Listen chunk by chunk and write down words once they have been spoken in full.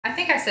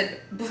I said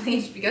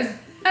bleach because,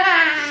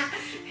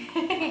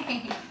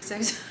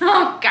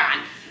 oh God,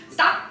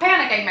 stop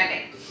panicking,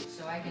 Mindy.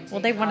 So I can. Well,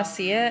 they want to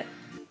see it.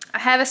 I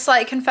have a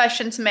slight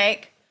confession to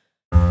make.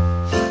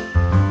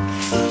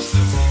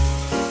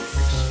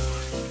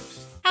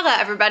 Hello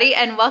everybody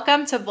and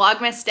welcome to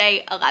Vlogmas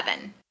Day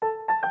 11.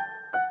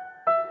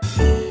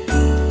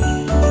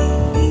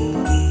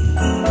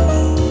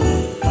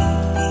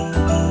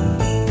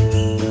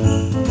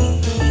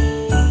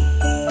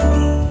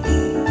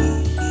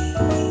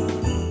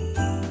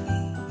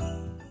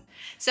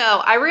 So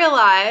I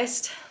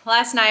realized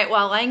last night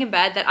while laying in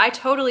bed that I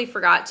totally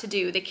forgot to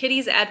do the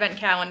kitties advent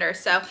calendar.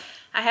 So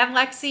I have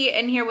Lexi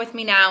in here with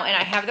me now and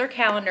I have their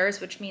calendars,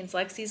 which means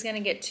Lexi's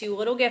gonna get 2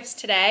 little gifts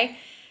today.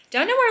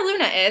 Don't know where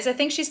Luna is. I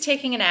think she's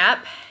taking a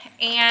nap.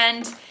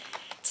 And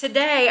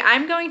today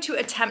I'm going to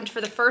attempt for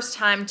the first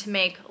time to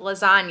make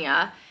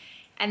lasagna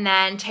and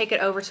then take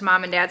it over to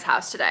Mom and Dad's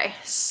house today.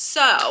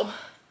 So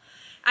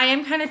I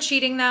am kind of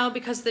cheating though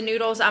because the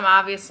noodles I'm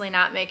obviously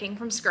not making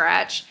from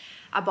scratch.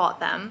 I bought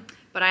them,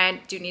 but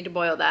I do need to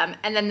boil them.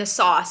 And then the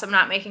sauce I'm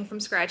not making from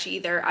scratch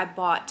either. I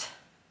bought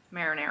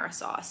marinara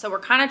sauce. So we're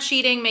kind of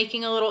cheating,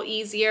 making it a little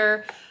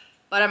easier,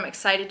 but I'm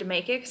excited to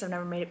make it because I've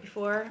never made it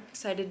before. I'm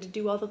excited to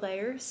do all the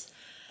layers.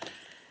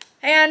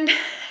 And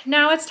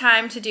now it's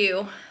time to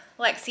do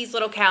Lexi's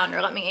little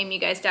calendar. Let me aim you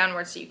guys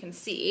downward so you can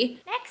see.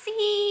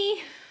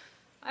 Lexi!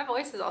 My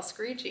voice is all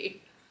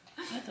screechy.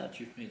 I thought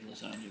you've made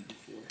lasagna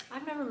before.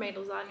 I've never made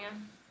lasagna.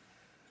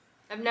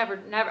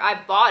 I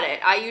bought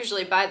it. I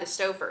usually buy the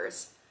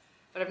Stofers,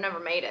 but I've never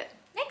made it.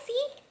 Lexi,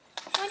 you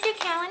want your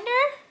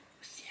calendar?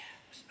 Yeah,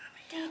 where's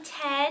Mommy? Day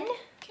 10.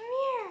 Come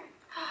here.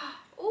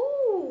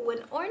 Ooh,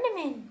 an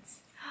ornament.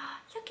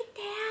 Look at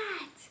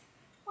that.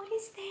 What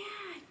is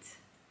that?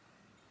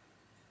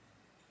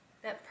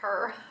 That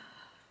purr.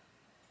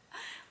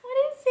 What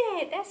is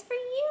it? That's for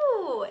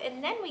you.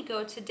 And then we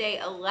go to day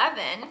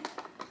 11.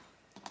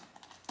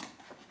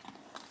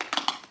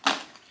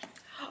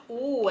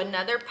 Ooh,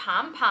 another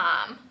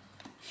pom-pom.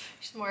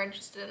 She's more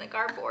interested in the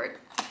cardboard.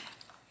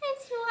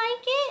 Yes, you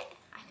like it?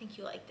 I think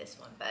you like this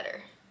one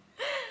better.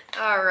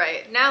 All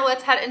right, now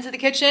let's head into the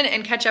kitchen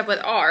and catch up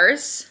with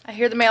ours. I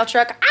hear the mail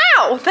truck.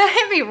 Ow, that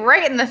hit me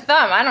right in the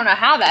thumb. I don't know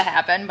how that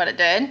happened, but it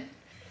did.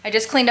 I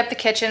just cleaned up the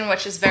kitchen,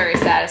 which is very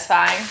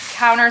satisfying.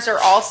 Counters are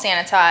all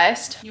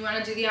sanitized. You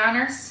wanna do the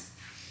honors?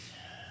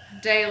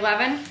 Day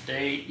 11?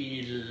 Day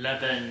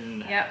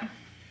 11. Yep.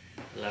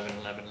 11.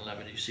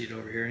 Do you see it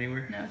over here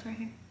anywhere? No, it's right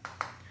here.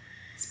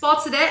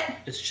 Spotted it.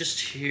 It's just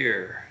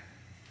here.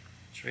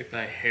 It's right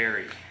by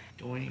Harry.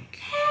 Doink.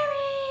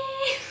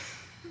 Harry!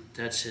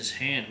 That's his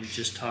hand. We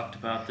just talked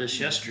about this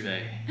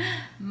yesterday.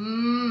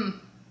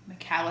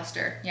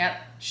 McAllister.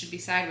 Yep, should be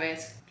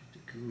sideways. Get the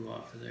goo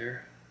off of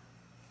there.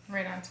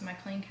 Right onto my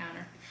clean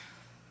counter.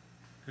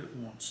 It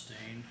won't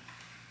stain.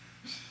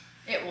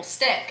 It will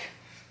stick.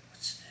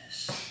 What's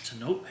this? It's a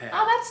notepad.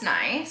 Oh, that's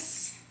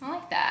nice. I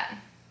like that.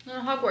 A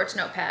little Hogwarts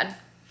notepad.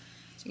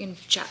 So you can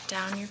jot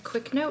down your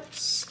quick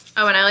notes.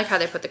 Oh, and I like how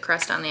they put the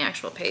crest on the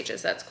actual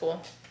pages. That's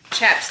cool.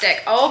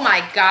 Chapstick. Oh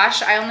my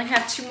gosh, I only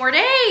have 2 more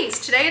days.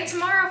 Today and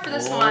tomorrow for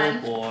this one.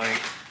 Oh boy.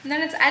 And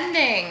then it's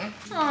ending.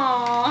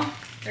 Aww.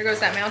 There goes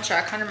that mail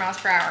truck, 100 miles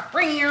per hour.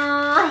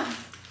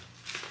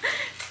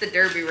 It's the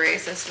derby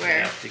race, I swear.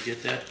 You have to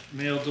get that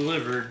mail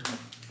delivered.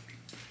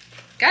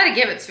 Gotta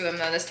give it to him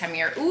though this time of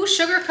year. Ooh,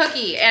 sugar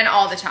cookie. And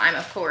all the time,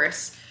 of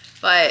course.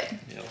 But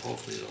yeah,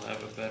 hopefully they'll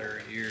have a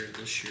better year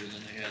this year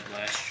than they had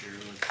last year.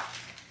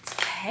 It's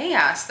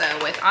chaos though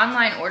with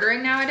online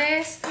ordering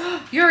nowadays.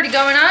 You're already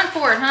going on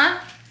for it, huh?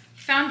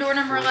 You found door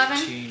number 11?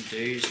 14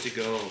 days to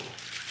go.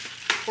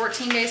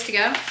 14 days to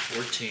go?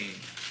 14.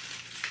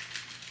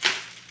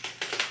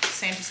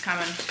 Santa's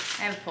coming.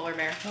 I have a polar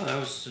bear. Oh, that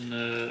was in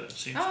the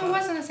same spot. Oh, it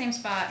was in the same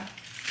spot.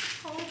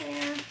 Polar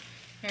bear.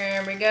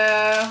 Here we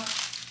go.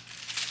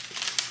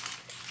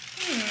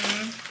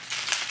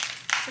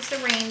 Is this a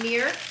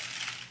reindeer?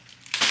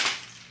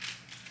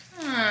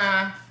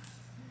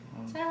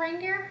 Is that a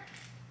reindeer?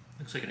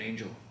 Looks like an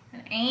angel.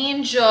 An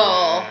angel.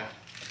 Yeah.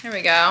 There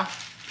we go.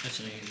 That's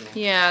an angel.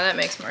 Yeah, that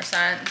makes more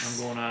sense.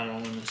 I'm going on a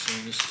limb and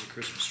saying this is a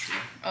Christmas tree.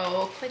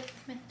 Oh,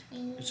 Christmas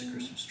tree. It's a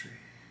Christmas tree.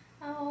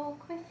 Oh,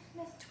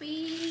 Christmas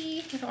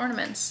tree. With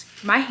ornaments.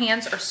 My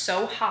hands are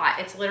so hot.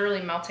 It's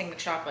literally melting the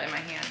chocolate in my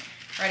hand.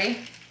 Ready?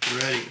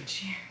 Ready.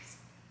 Cheers.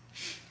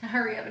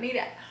 Hurry up and eat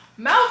it.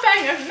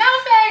 Melting! It's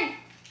melting!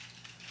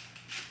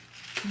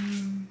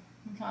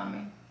 It's on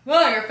me.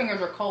 Oh, your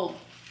fingers are cold.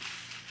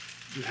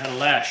 You had a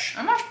lash.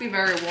 I must be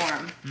very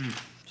warm.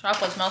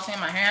 Chocolate's melting in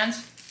my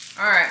hands.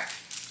 All right.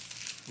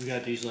 We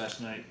got these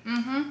last night.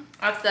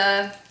 At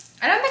the,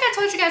 I don't think I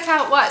told you guys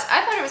how it was.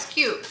 I thought it was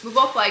cute. We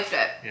both liked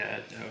it.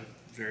 Yeah, I was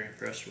very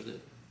impressed with it.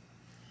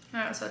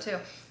 I thought so too.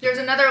 There's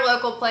another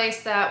local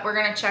place that we're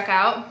gonna check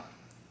out.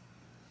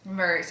 I'm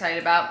very excited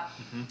about.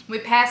 We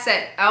pass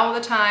it all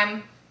the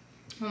time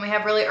when we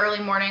have really early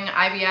morning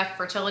IVF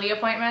fertility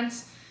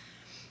appointments.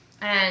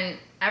 And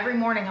every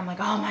morning I'm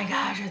like, oh my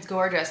gosh, it's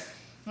gorgeous.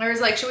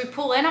 There's like, should we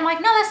pull in? I'm like,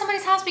 no, that's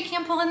somebody's house. We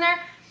can't pull in there.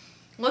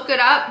 Look it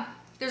up.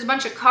 There's a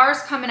bunch of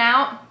cars coming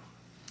out.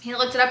 He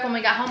looked it up when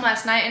we got home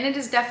last night, and it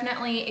is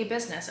definitely a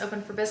business,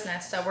 open for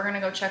business. So we're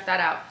gonna go check that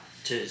out.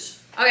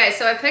 Tis. Okay,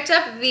 so I picked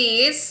up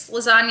these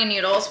lasagna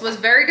noodles. Was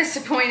very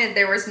disappointed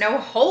there was no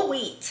whole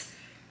wheat.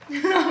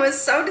 I was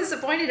so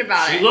disappointed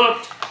about it.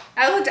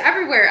 I looked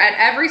everywhere at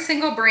every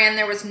single brand.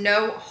 There was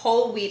no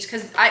whole wheat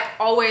because I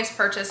always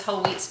purchase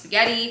whole wheat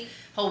spaghetti,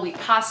 whole wheat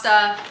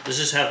pasta. Does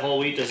this have whole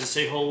wheat? Does it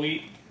say whole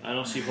wheat? I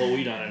don't see whole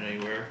wheat on it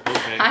anywhere.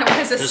 Okay.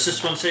 Does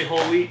this one say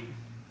whole wheat?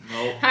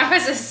 No. I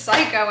was a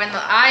psycho in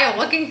the aisle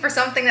looking for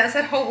something that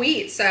said whole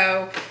wheat,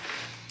 so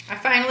I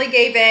finally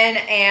gave in,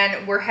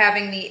 and we're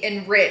having the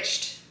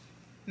enriched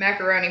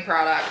macaroni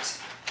product.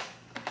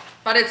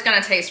 But it's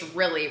gonna taste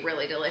really,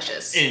 really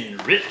delicious.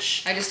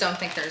 Enriched? I just don't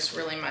think there's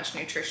really much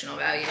nutritional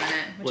value in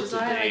it, which what is why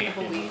I like the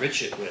whole wheat.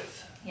 Enrich it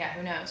with? Yeah,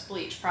 who knows?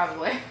 Bleach,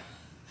 probably.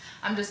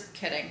 I'm just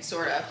kidding,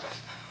 sort of.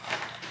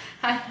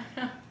 I don't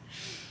know.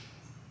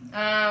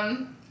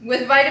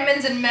 With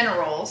vitamins and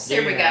minerals.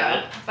 Here we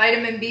go.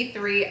 Vitamin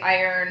B3,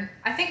 iron.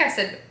 I think I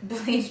said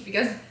bleach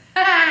because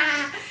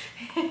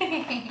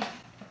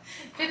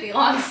 50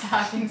 long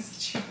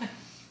stockings.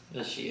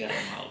 Does she have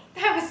them out?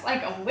 That was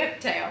like a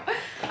whiptail.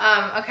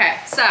 Okay,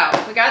 so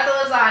we got the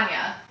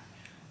lasagna.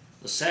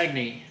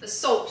 Lasagna. The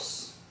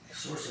sauce.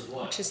 Source of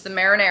what? Which is the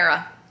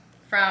marinara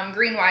from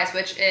Greenwise,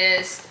 which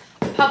is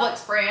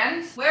Publix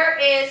brand. Where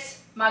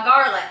is my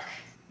garlic?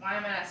 Why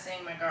am I not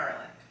seeing my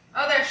garlic?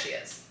 Oh, there she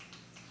is.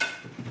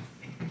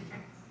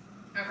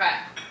 Okay,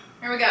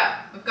 here we go.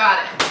 We've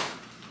got it.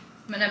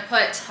 I'm gonna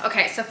put,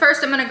 okay, so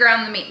first I'm gonna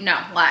ground the meat.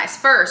 No, lies.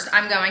 First,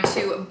 I'm going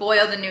to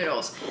boil the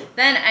noodles.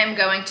 Then I'm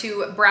going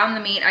to brown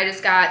the meat. I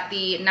just got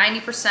the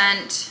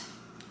 90%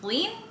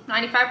 lean,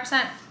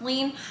 95%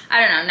 lean. I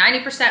don't know,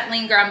 90%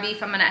 lean ground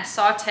beef. I'm gonna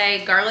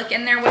saute garlic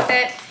in there with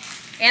it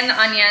and the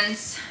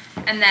onions.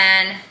 And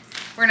then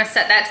we're gonna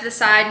set that to the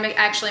side,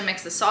 actually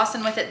mix the sauce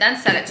in with it, then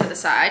set it to the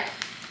side.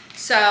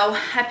 So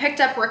I picked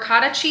up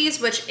ricotta cheese,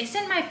 which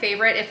isn't my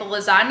favorite. If a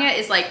lasagna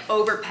is like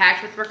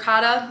overpacked with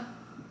ricotta,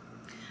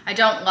 I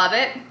don't love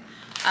it.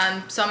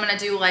 So I'm gonna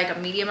do like a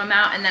medium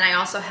amount. And then I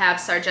also have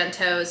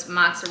Sargento's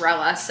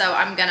mozzarella. So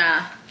I'm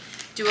gonna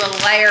do a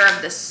layer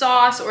of the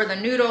sauce or the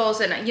noodles,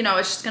 and you know,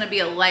 it's just gonna be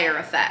a layer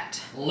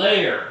effect.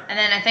 Layer. And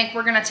then I think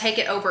we're gonna take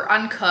it over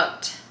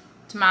uncooked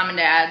to mom and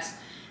dad's,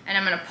 and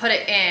I'm gonna put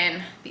it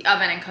in the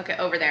oven and cook it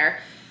over there.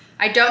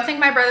 I don't think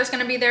my brother's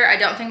gonna be there. I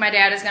don't think my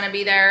dad is gonna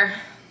be there.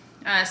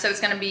 So it's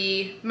gonna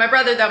be, my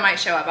brother though might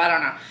show up, I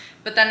don't know.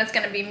 But then it's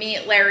gonna be me,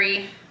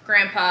 Larry,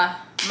 Grandpa,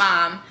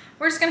 Mom.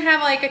 We're just gonna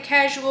have like a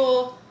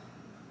casual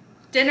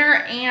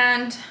dinner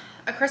and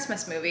a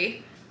Christmas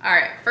movie. All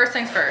right, first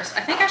things first.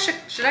 I think I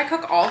should I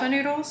cook all the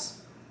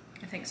noodles?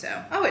 I think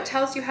so. Oh, it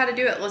tells you how to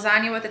do it.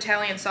 Lasagna with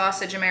Italian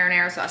sausage and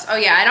marinara sauce. Oh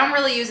yeah, I don't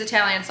really use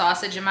Italian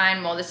sausage in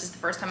mine. Well, this is the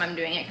first time I'm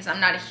doing it because I'm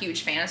not a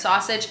huge fan of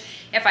sausage.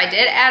 If I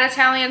did add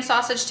Italian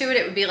sausage to it,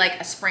 it would be like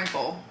a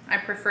sprinkle. I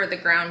prefer the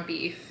ground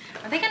beef.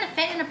 Are they gonna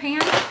fit in a pan?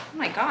 Oh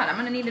my God, I'm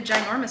gonna need a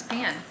ginormous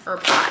pan, or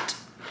a pot.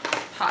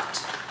 Pot.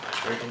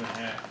 Break them in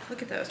half.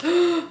 Look at those.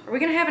 Are we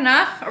gonna have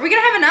enough? Are we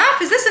gonna have enough?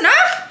 Is this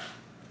enough?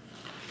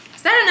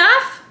 Is that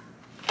enough?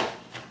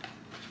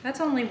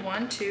 That's only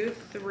 1, 2,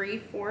 3,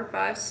 4,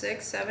 5,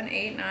 6, 7,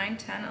 8, 9,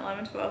 10,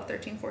 11, 12,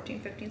 13, 14,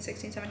 15,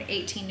 16, 17,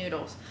 18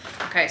 noodles.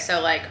 Okay, so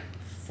like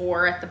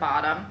 4 at the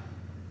bottom.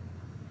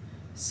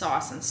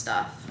 Sauce and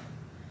stuff.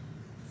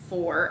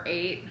 4,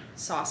 8,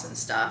 sauce and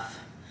stuff.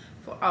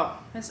 4, oh,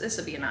 this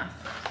would be enough.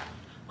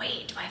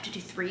 Wait, do I have to do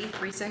 3?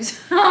 3,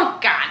 6? Oh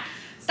God.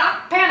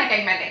 Stop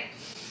panicking, Mindy.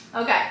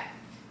 Okay.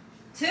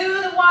 To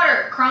the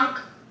water,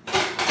 crunk.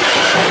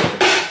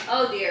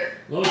 Oh dear.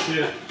 Oh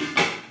shit.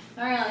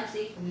 Sorry,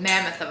 Alexi.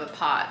 Mammoth of a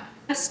pot.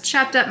 Just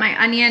chopped up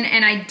my onion,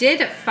 and I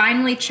did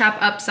finally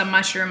chop up some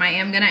mushroom. I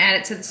am gonna add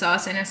it to the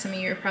sauce. I know some of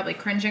you are probably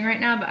cringing right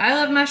now, but I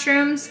love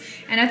mushrooms,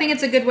 and I think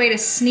it's a good way to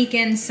sneak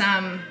in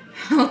some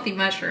healthy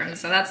mushrooms,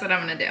 so that's what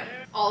I'm gonna do.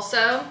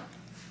 Also,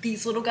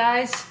 these little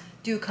guys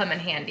do come in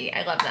handy.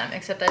 I love them,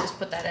 except I just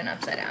put that in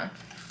upside down.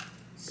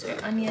 So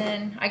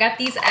onion. I got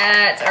these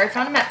I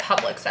found them at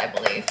Publix, I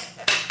believe.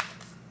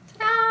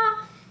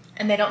 Ta-da!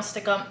 And they don't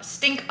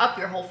stink up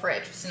your whole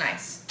fridge, which is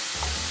nice.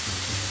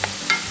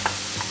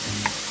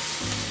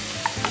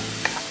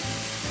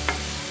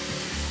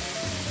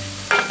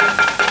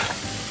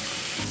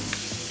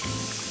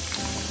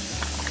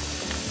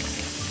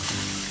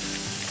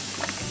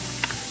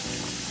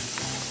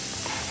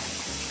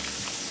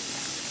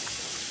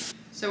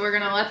 So we're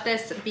gonna let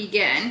this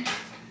begin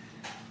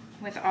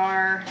with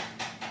our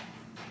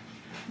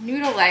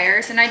noodle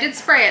layers, and I did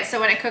spray it so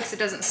when it cooks it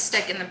doesn't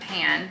stick in the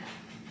pan.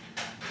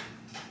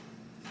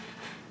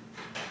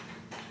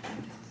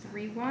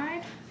 3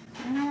 wide.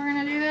 I know we're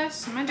gonna do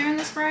this. Am I doing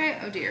this right?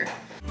 Oh dear.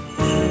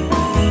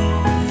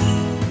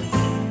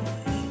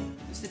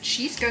 Does the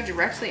cheese go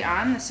directly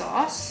on the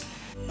sauce?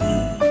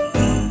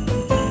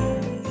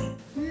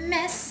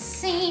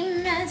 Messy,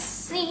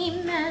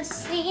 messy,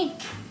 messy.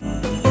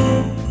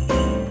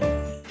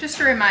 Just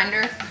a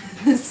reminder,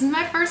 this is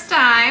my first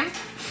time,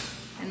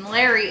 and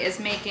Larry is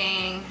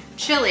making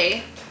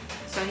chili,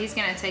 So he's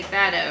gonna take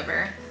that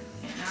over.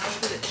 And now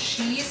for the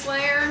cheese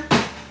layer.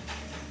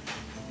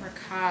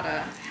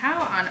 Ricotta.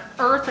 How on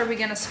earth are we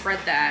gonna spread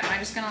that? Am I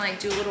just gonna like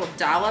do little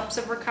dollops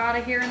of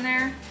ricotta here and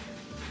there?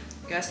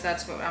 Guess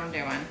that's what I'm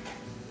doing.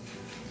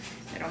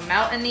 It'll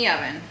melt in the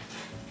oven.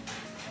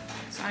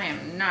 So I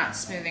am not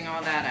smoothing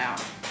all that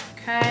out.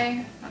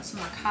 Okay, got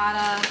some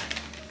ricotta.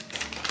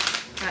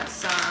 Got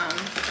some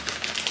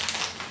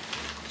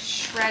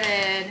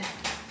shredded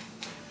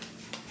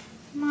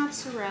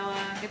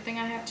mozzarella. Good thing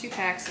I have 2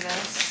 packs of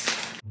this.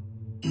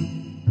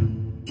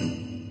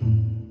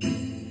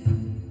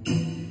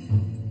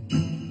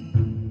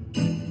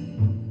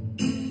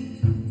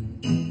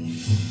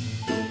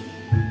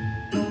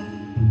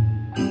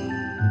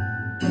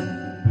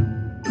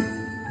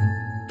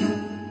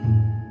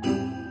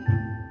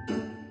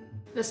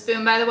 The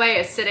spoon, by the way,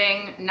 is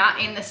sitting not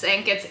in the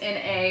sink. It's in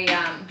a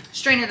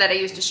strainer that I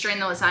use to strain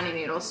the lasagna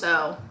noodles,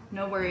 so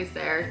no worries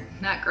there.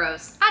 Not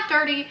gross, not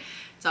dirty.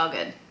 It's all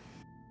good.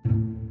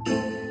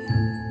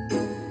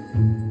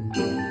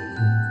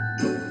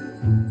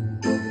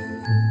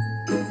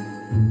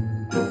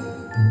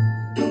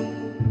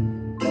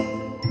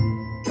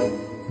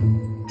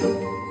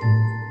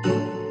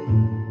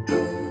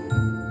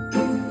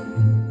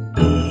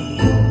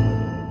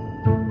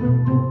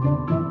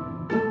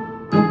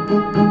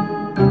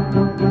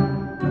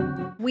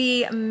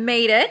 We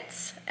made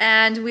it,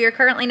 and we are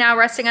currently now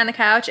resting on the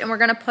couch, and we're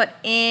gonna put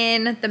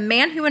in The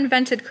Man Who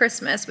Invented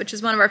Christmas, which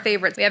is one of our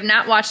favorites. We have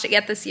not watched it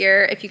yet this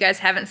year. If you guys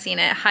haven't seen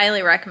it,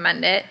 highly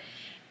recommend it.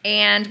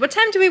 And what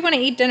time do we want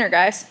to eat dinner,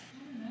 guys?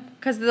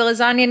 Because the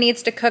lasagna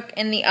needs to cook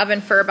in the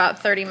oven for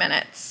about 30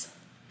 minutes.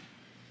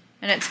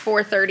 And it's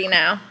 4:30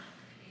 now.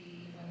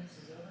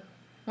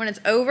 When it's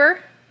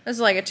over? This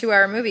is like a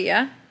 2-hour movie,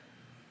 yeah?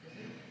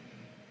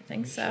 I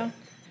think so.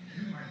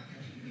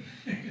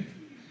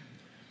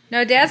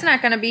 No, Dad's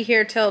not going to be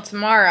here till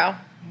tomorrow.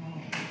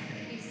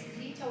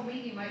 He told me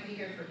he might be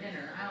here for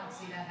dinner. I don't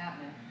see that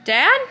happening.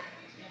 Dad?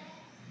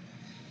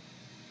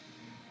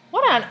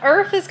 What on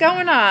earth is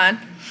going on?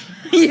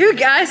 You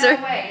guys are...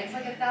 No way. It's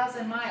like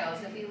 1,000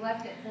 miles. If he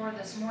left at 4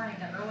 this morning,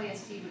 the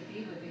earliest he would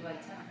be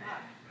like 10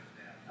 o'clock.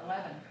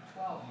 11,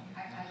 12.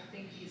 I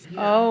think he's here.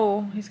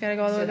 Oh, he's got to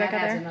go all the way back up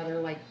there? So that adds another,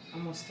 like,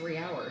 almost 3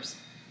 hours.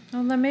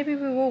 Well, then maybe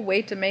we will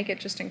wait to make it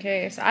just in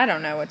case. I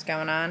don't know what's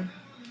going on.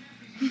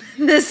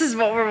 This is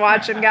what we're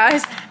watching,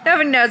 guys.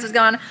 Nobody knows what's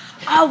going on.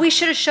 Oh, we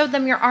should have showed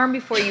them your arm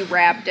before you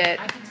wrapped it.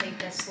 I can take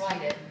this,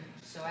 slide it,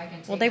 so I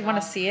can take Well, they want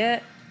to see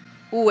it.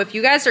 Ooh, if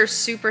you guys are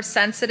super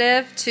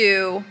sensitive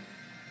to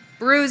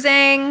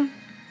bruising,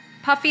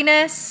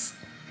 puffiness,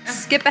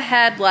 skip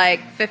ahead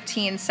like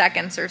 15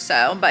 seconds or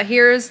so. But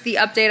here's the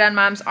update on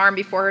Mom's arm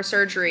before her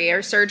surgery.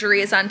 Her surgery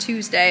is on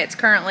Tuesday. It's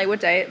currently, what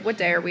day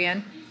are we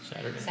in?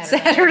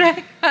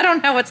 Saturday. I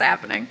don't know what's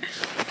happening.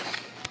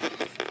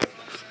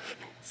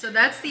 So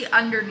that's the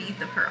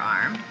underneath of her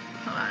arm.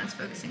 Hold on, it's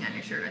focusing on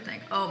your shirt, I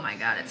think. Oh my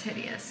God, it's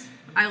hideous.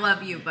 I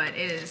love you, but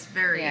it is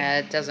very... Yeah,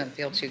 it doesn't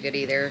feel too good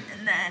either.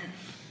 And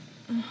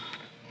then...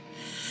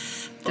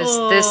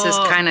 This is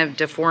kind of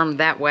deformed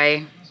that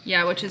way.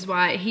 Yeah, which is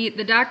why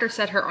the doctor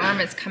said her arm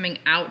is coming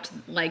out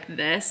like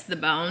this. The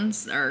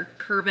bones are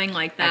curving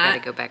like that. I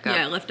gotta go back up.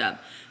 Yeah, lift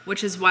up.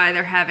 Which is why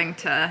they're having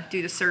to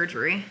do the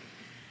surgery.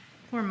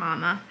 Poor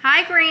Mama.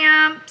 Hi,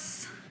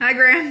 Gramps. Hi,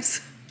 Gramps.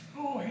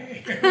 Oh,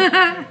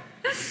 hey.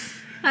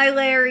 Hi,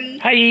 Larry.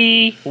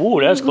 Hi. Ooh,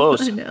 that was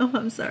close. I know,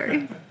 I'm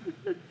sorry.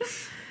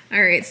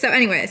 All right, so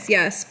anyways,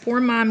 yes, poor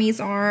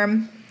Mommy's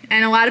arm.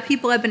 And a lot of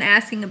people have been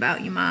asking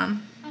about you,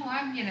 Mom. Oh,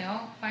 I'm,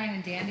 fine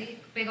and dandy.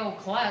 Big old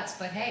klutz,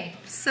 but hey.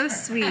 So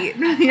sweet.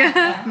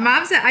 Yeah.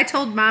 Mom said, I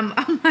told Mom,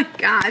 oh my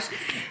gosh.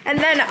 And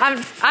then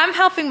I'm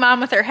helping Mom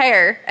with her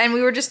hair, and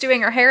we were just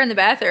doing her hair in the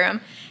bathroom.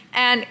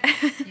 And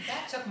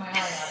that took my eye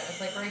out. It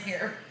was like right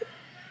here.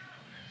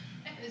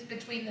 It was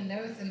between the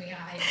nose and the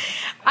eye.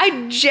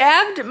 I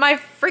jabbed my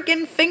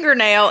freaking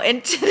fingernail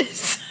into the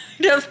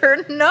side of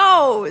her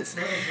nose.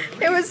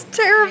 It was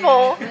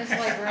terrible. Yeah, it was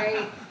like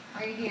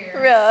right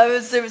here. Yeah,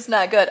 it was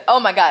not good.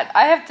 Oh my God,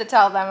 I have to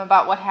tell them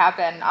about what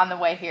happened on the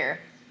way here.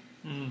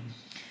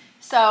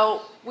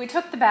 So we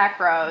took the back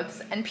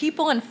roads, and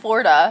people in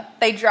Florida,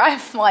 they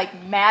drive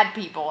like mad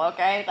people,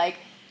 okay? Like,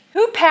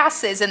 who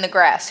passes in the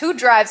grass? Who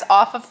drives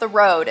off of the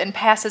road and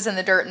passes in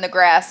the dirt and the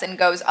grass and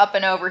goes up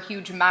and over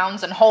huge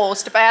mounds and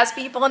holes to pass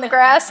people in the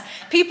grass?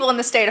 People in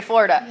the state of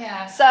Florida.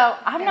 Yeah. So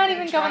I'm not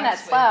even going that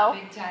slow.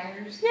 Big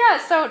tires. Yeah,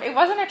 so it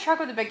wasn't a truck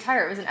with a big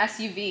tire. It was an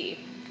SUV.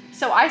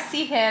 So I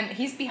see him.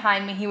 He's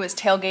behind me. He was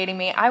tailgating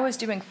me. I was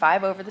doing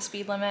 5 over the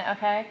speed limit,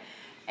 okay?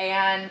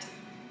 And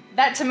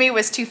that to me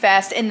was too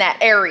fast in that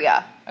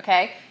area,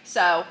 okay?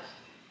 So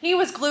he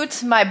was glued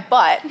to my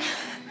butt.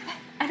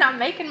 And I'm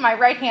making my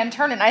right-hand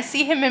turn, and I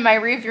see him in my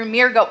rearview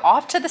mirror go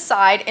off to the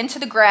side into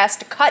the grass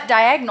to cut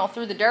diagonal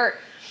through the dirt.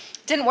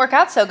 Didn't work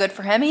out so good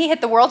for him. He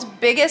hit the world's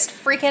biggest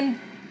freaking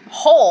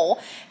hole.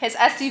 His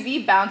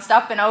SUV bounced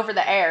up and over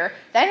the air.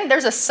 Then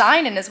there's a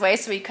sign in his way,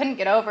 so he couldn't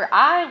get over.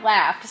 I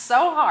laughed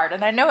so hard,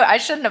 and I know I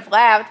shouldn't have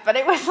laughed, but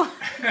it was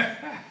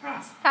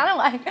kind of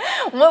like,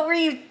 what were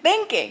you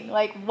thinking?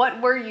 Like,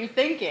 what were you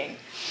thinking?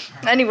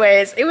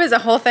 Anyways, it was a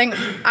whole thing.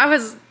 I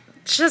was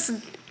just,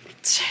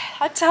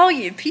 I tell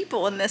you,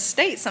 people in this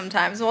state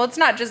sometimes, well, it's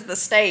not just the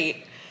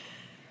state,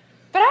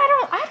 but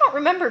I don't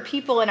remember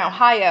people in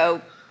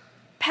Ohio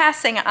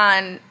passing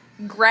on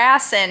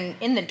grass and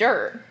in the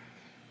dirt.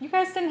 You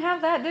guys didn't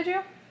have that, did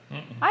you?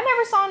 Mm-mm. I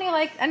never saw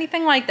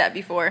anything like that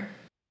before.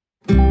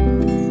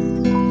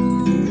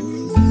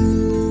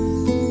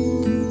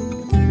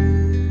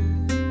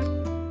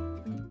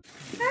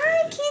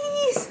 Hi,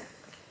 kitties.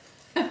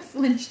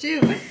 Flinch too.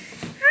 Hi,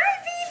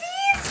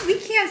 babies. We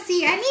can't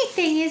see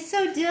anything. It's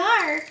so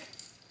dark.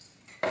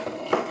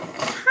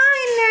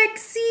 Hi,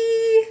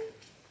 Lexi.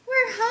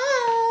 We're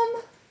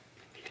home.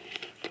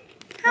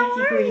 How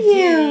are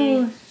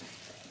you?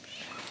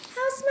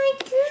 How's my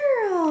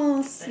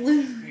girls?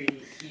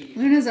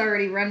 Luna's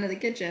already run to the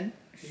kitchen.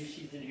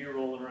 She's in here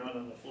rolling around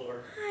on the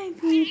floor. Hi,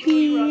 baby.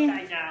 You're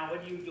upside down. What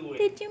are you doing?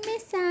 Did you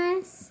miss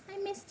us? I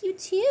missed you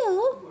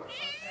too.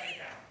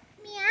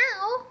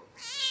 Meow.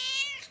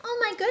 Oh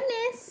my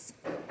goodness.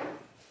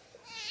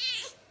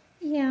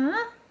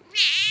 Yeah.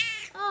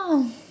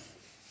 Oh.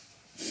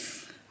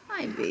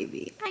 Hi,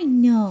 baby. I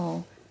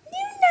know.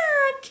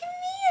 Luna, come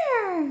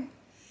here.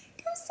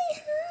 Come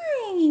say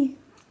hi.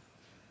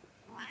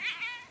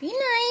 Be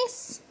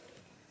nice.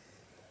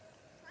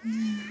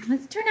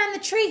 Let's turn on the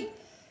tree.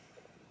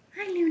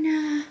 Hi,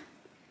 Luna.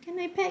 Can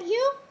I pet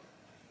you?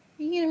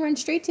 You're going to run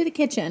straight to the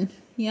kitchen.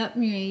 Yep,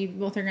 you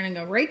both are going to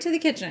go right to the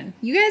kitchen.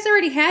 You guys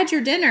already had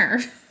your dinner.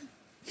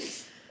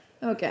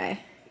 Okay.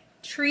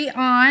 Tree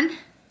on.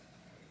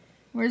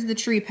 Where's the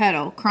tree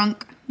pedal?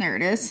 Crunk. There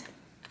it is.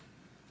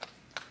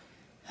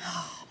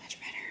 Oh, much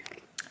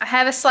better. I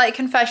have a slight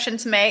confession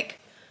to make.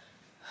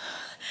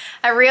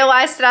 I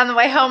realized it on the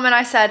way home and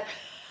I said,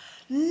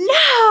 no,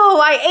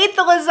 I ate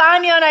the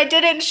lasagna and I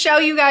didn't show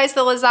you guys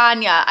the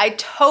lasagna. I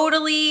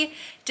totally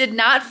did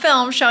not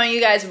film showing you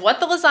guys what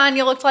the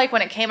lasagna looked like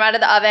when it came out of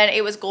the oven.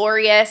 It was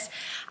glorious.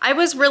 I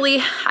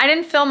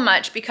didn't film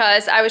much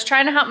because I was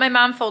trying to help my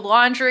mom fold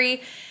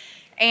laundry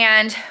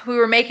and we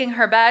were making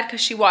her bed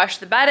because she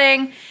washed the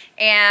bedding,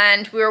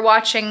 and we were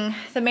watching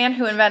The Man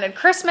Who Invented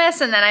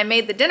Christmas, and then I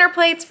made the dinner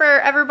plates for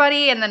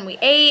everybody and then we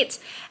ate,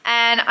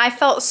 and I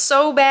felt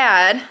so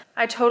bad.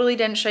 I totally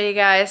didn't show you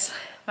guys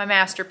my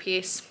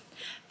masterpiece,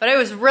 but it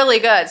was really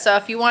good. So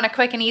if you want a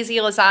quick and easy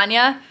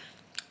lasagna,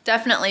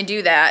 definitely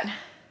do that.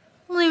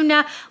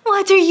 Luna,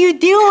 what are you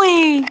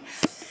doing?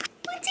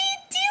 What are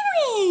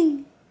you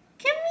doing?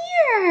 Come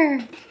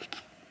here.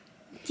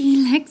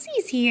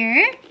 Lexi's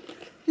here.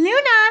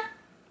 Luna,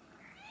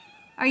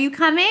 are you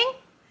coming?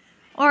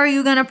 Or are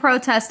you gonna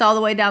protest all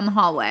the way down the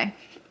hallway?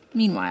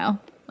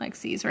 Meanwhile,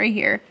 Lexi's right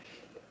here.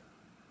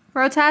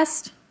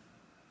 Protest?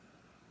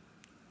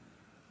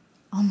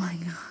 Oh my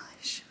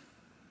gosh.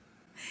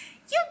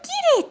 You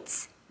get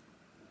it!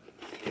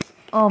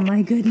 Oh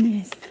my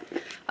goodness.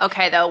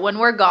 Okay though, when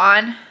we're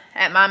gone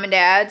at Mom and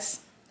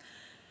Dad's,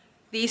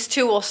 these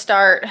two will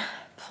start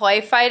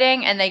play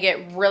fighting and they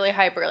get really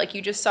hyper. Like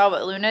you just saw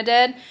what Luna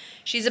did.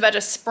 She's about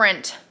to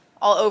sprint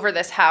all over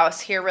this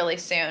house here really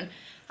soon.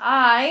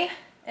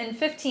 In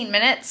 15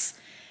 minutes,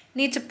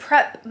 need to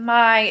prep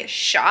my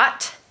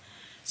shot.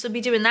 So I'll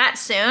be doing that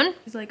soon.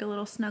 He's like a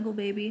little snuggle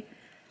baby.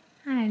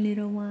 Hi,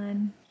 little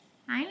one.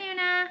 Hi,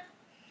 Luna.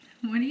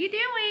 What are you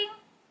doing?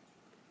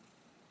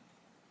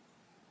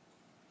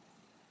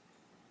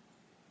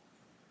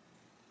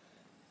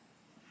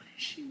 What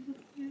is she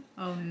looking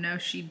at? Oh no,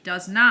 she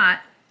does not.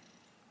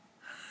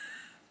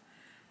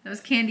 Those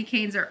candy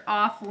canes are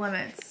off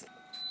limits.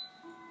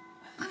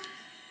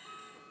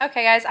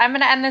 Okay guys, I'm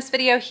gonna end this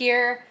video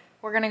here.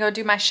 We're gonna go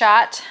do my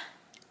shot.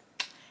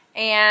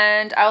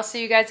 And I'll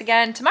see you guys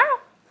again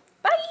tomorrow.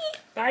 Bye.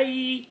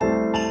 Bye.